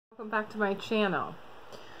Welcome back to my channel.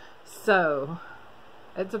 So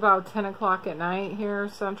it's about 10 o'clock at night here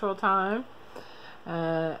Central Time.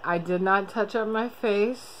 I did not touch up my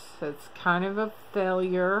face. It's kind of a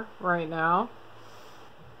failure right now.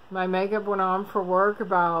 My makeup went on for work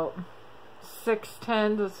about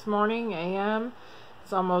 6:10 this morning a.m.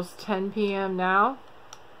 It's almost 10 p.m. now.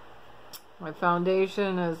 My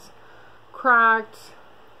foundation is cracked,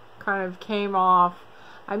 kind of came off.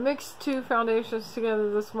 I mixed two foundations together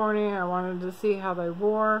this morning. I wanted to see how they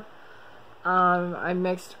wore. I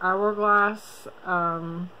mixed Hourglass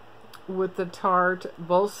with the Tarte,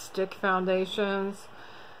 both stick foundations.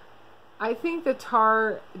 I think the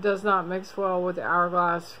Tarte does not mix well with the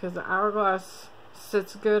Hourglass because the Hourglass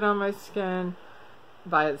sits good on my skin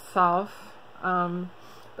by itself.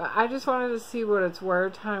 But I just wanted to see what its wear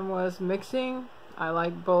time was mixing. I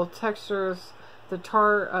like both textures. The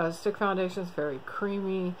Tarte stick foundation is very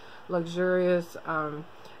creamy, luxurious.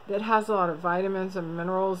 It has a lot of vitamins and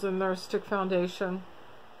minerals in their stick foundation.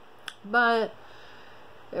 But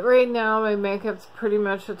right now my makeup's pretty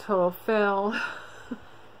much a total fail.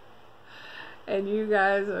 And you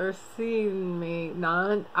guys are seeing me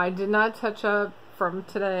I did not touch up from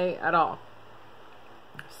today at all.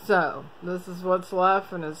 So this is what's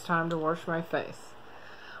left and it's time to wash my face.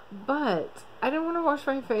 But I didn't want to wash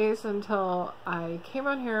my face until I came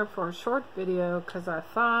on here for a short video because I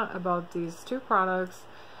thought about these two products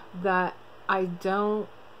that I don't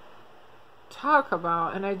talk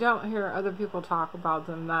about, and I don't hear other people talk about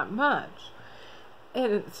them that much.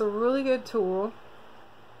 And it's a really good tool,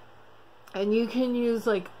 and you can use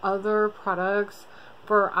like other products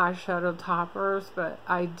for eyeshadow toppers, but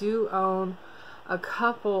I do own a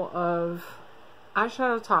couple of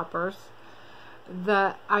eyeshadow toppers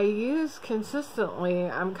that I use consistently.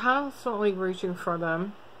 I'm constantly reaching for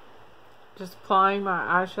them, just applying my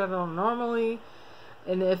eyeshadow normally,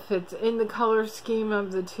 and if it's in the color scheme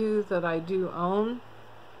of the two that I do own,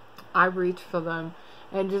 I reach for them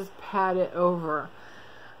and just pat it over.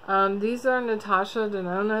 These are Natasha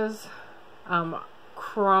Denona's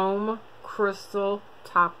Chrome Crystal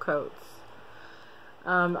Top Coats.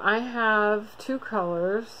 I have two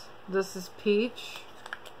colors. This is Peach.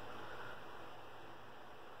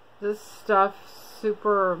 This stuff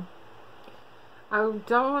super, I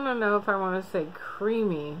don't want to know if I want to say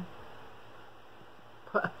creamy,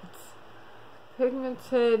 but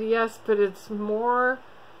pigmented, yes, but it's more,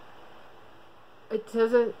 it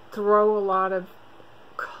doesn't throw a lot of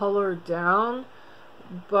color down,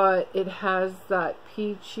 but it has that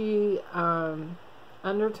peachy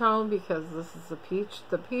undertone because this is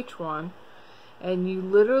the peach one, and you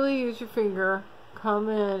literally use your finger, come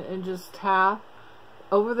in and just tap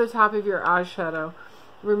over the top of your eyeshadow.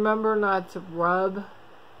 Remember not to rub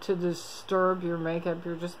to disturb your makeup.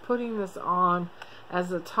 You're just putting this on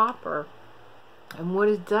as a topper. And what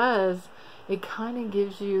it does, it kind of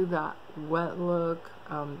gives you that wet look,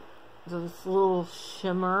 this little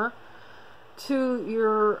shimmer to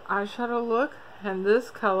your eyeshadow look. And this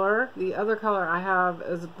color, the other color I have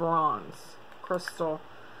is Bronze Crystal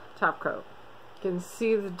Top Coat. You can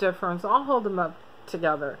see the difference. I'll hold them up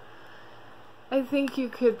together. I think you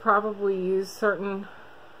could probably use certain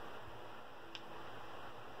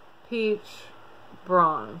peach,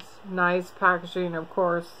 bronze. Nice packaging, of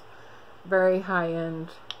course. Very high-end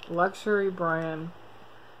luxury brand.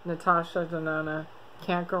 Natasha Denona.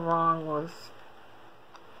 Can't go wrong with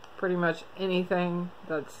pretty much anything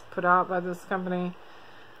that's put out by this company.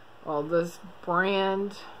 Well, this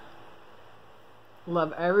brand,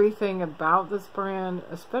 love everything about this brand,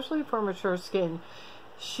 especially for mature skin.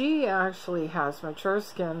 She actually has mature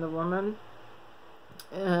skin, the woman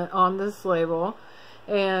on this label,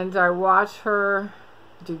 and I watch her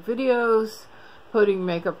do videos putting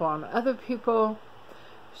makeup on other people.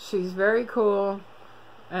 She's very cool,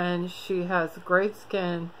 and she has great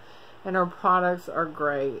skin, and her products are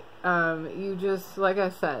great. You just, like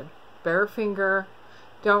I said, bare finger.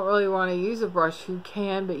 Don't really want to use a brush. You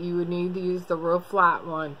can, but you would need to use the real flat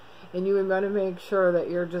one, and you would want to make sure that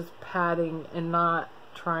you're just patting and not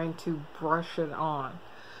trying to brush it on.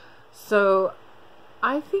 So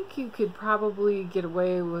I think you could probably get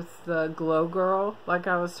away with the Glow Girl, like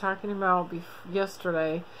I was talking about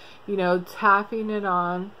yesterday. You know, tapping it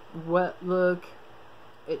on, wet look.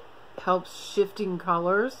 It helps shifting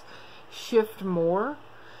colors, shift more.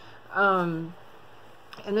 And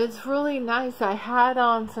it's really nice. I had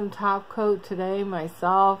on some top coat today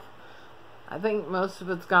myself. I think most of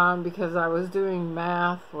it's gone because I was doing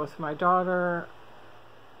math with my daughter.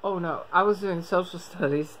 Oh no, I was doing social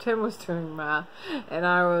studies. Tim was doing math, and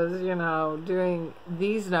I was, you know, doing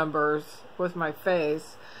these numbers with my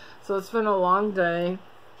face. So it's been a long day.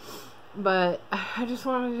 But I just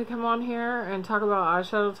wanted to come on here and talk about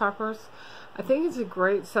eyeshadow toppers. I think it's a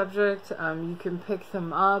great subject. You can pick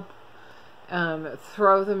them up,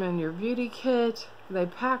 throw them in your beauty kit. They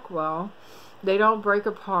pack well. They don't break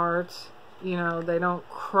apart. You know, they don't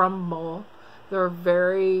crumble. They're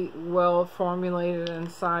very well formulated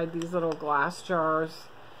inside these little glass jars.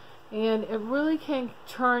 And it really can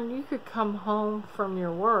turn, you could come home from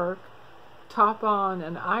your work, top on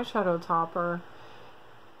an eyeshadow topper,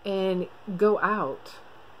 and go out.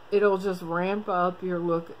 It'll just ramp up your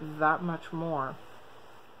look that much more.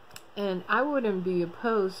 And I wouldn't be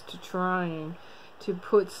opposed to trying to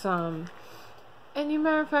put some, and as a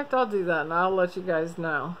matter of fact, I'll do that and I'll let you guys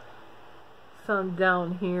know. Some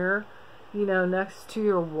down here, you know, next to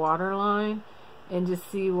your waterline, and just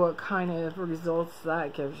see what kind of results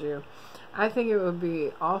that gives you. I think it would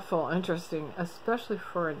be awful interesting, especially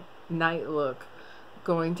for a night look.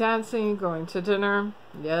 Going dancing, going to dinner.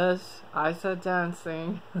 Yes, I said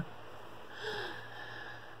dancing.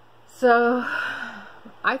 So,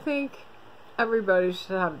 I think everybody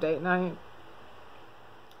should have date night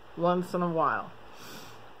once in a while.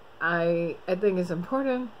 I think it's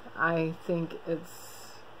important. I think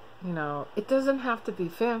it's, you know, it doesn't have to be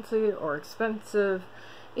fancy or expensive.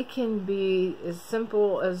 It can be as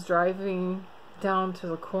simple as driving down to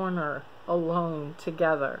the corner alone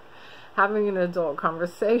together, having an adult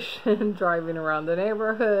conversation, driving around the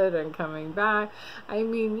neighborhood and coming back. I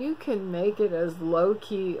mean, you can make it as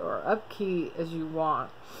low-key or up-key as you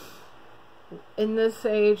want. In this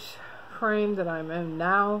age frame that I'm in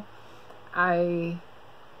now,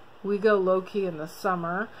 we go low-key in the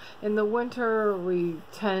summer. In the winter, we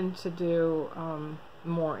tend to do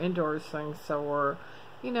more indoors things, so we're,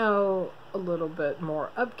 you know, a little bit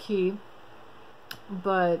more up-key.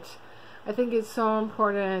 But I think it's so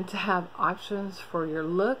important to have options for your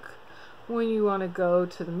look when you want to go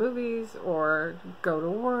to the movies or go to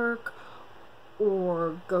work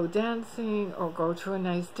or go dancing or go to a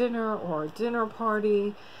nice dinner or a dinner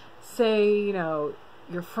party. Say, you know,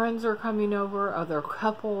 your friends are coming over, other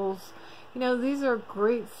couples. You know, these are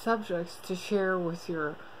great subjects to share with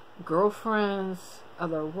your girlfriends,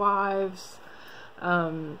 other wives.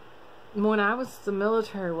 When I was the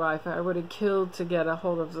military wife, I would have killed to get a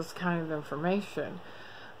hold of this kind of information.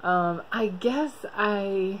 I guess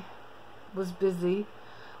I was busy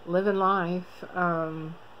living life,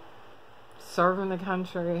 serving the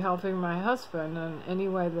country, helping my husband in any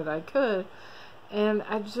way that I could. And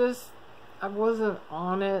I wasn't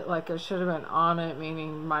on it like I should have been on it,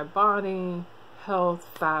 meaning my body, health,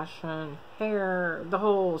 fashion, hair, the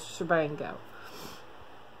whole shebango.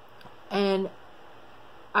 And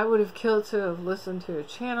I would have killed to have listened to a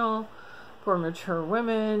channel for mature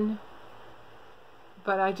women,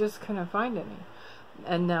 but I just couldn't find any.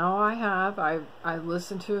 And now I have. I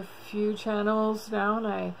listen to a few channels now, and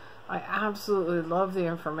I absolutely love the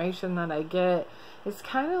information that I get. It's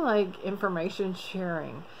kind of like information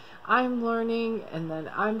sharing. I'm learning, and then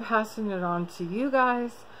I'm passing it on to you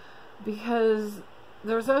guys, because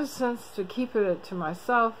there's no sense to keep it to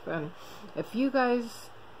myself. And if you guys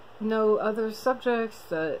know other subjects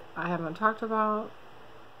that I haven't talked about,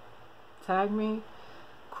 tag me,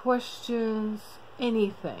 questions,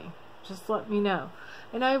 anything, just let me know.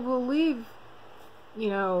 And I will leave, you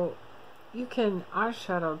know, you can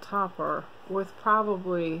eyeshadow topper with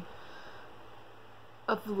probably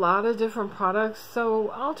a lot of different products, so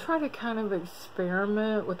I'll try to kind of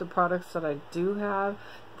experiment with the products that I do have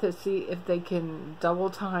to see if they can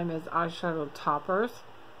double time as eyeshadow toppers.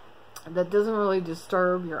 That doesn't really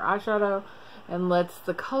disturb your eyeshadow and lets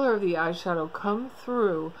the color of the eyeshadow come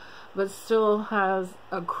through, but still has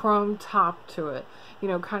a chrome top to it, you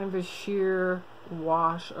know, kind of a sheer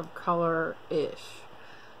wash of color-ish.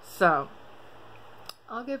 So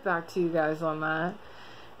I'll get back to you guys on that,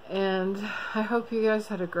 and I hope you guys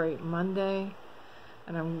had a great Monday,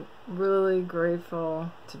 and I'm really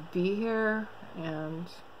grateful to be here, and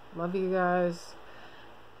love you guys.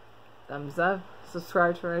 Thumbs up,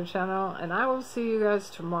 subscribe to my channel, and I will see you guys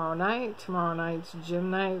tomorrow night. Tomorrow night's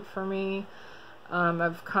gym night for me.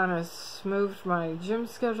 I've kind of smoothed my gym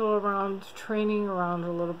schedule around, training around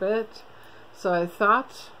a little bit, so I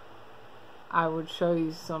thought I would show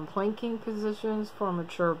you some planking positions for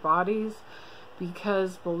mature bodies,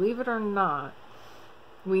 because believe it or not,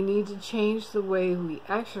 we need to change the way we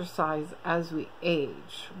exercise as we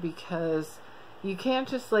age, because you can't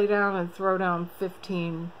just lay down and throw down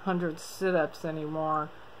 1,500 sit-ups anymore,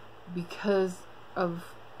 because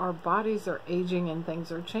of our bodies are aging and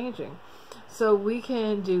things are changing. So we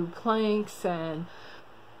can do planks and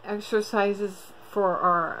exercises for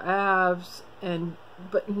our abs and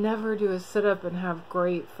but never do a sit-up and have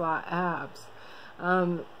great flat abs.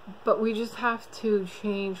 But we just have to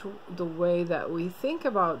change the way that we think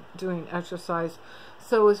about doing exercise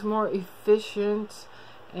so it's more efficient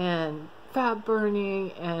and fat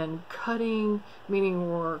burning and cutting, meaning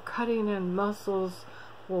we're cutting in muscles.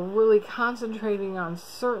 We're really concentrating on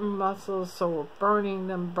certain muscles, so we're burning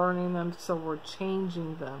them, so we're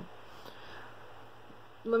changing them.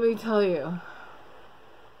 Let me tell you,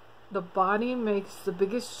 the body makes the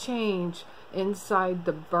biggest change inside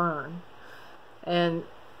the burn. And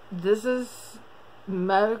this is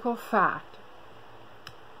medical fact.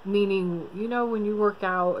 Meaning, you know, when you work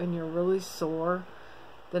out and you're really sore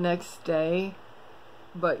the next day,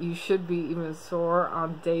 but you should be even sore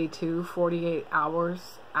on day 2, 48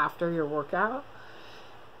 hours after your workout.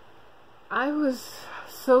 I was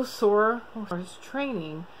so sore when I was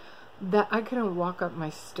training that I couldn't walk up my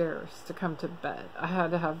stairs to come to bed. I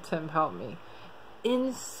had to have Tim help me.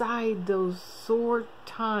 Inside those sore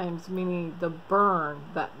times, meaning the burn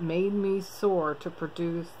that made me sore to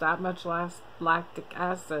produce that much lactic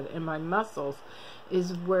acid in my muscles,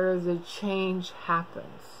 is where the change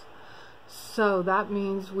happens. So that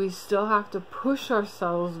means we still have to push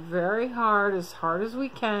ourselves very hard as we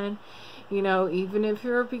can. You know, even if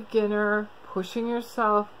you're a beginner, pushing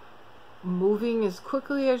yourself, moving as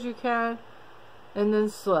quickly as you can, and then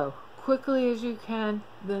slow. Quickly as you can,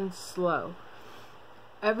 then slow.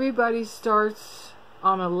 Everybody starts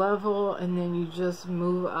on a level, and then you just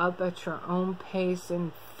move up at your own pace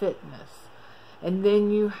and fitness. And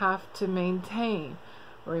then you have to maintain.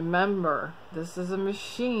 Remember, this is a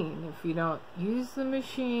machine. If you don't use the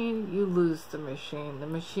machine, you lose the machine. The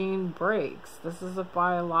machine breaks. This is a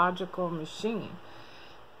biological machine.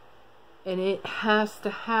 And it has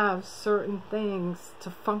to have certain things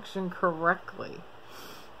to function correctly.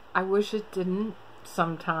 I wish it didn't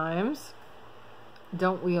sometimes.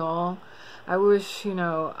 Don't we all? I wish, you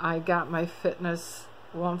know, I got my fitness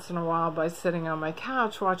once in a while by sitting on my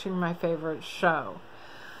couch watching my favorite show.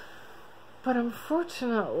 But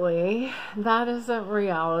unfortunately, that isn't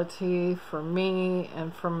reality for me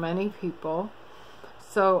and for many people.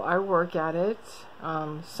 So I work at it.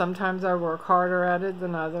 Sometimes I work harder at it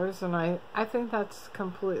than others, and I think that's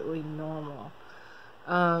completely normal.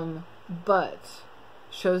 But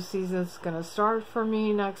show season's gonna start for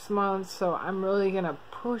me next month, so I'm really gonna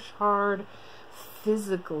push hard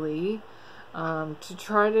physically to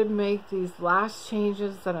try to make these last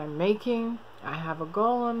changes that I'm making. I have a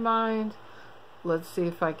goal in mind. Let's see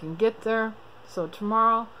if I can get there. So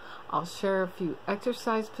tomorrow I'll share a few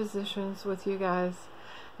exercise positions with you guys,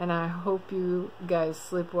 and I hope you guys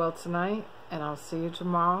sleep well tonight, and I'll see you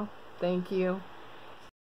tomorrow. Thank you.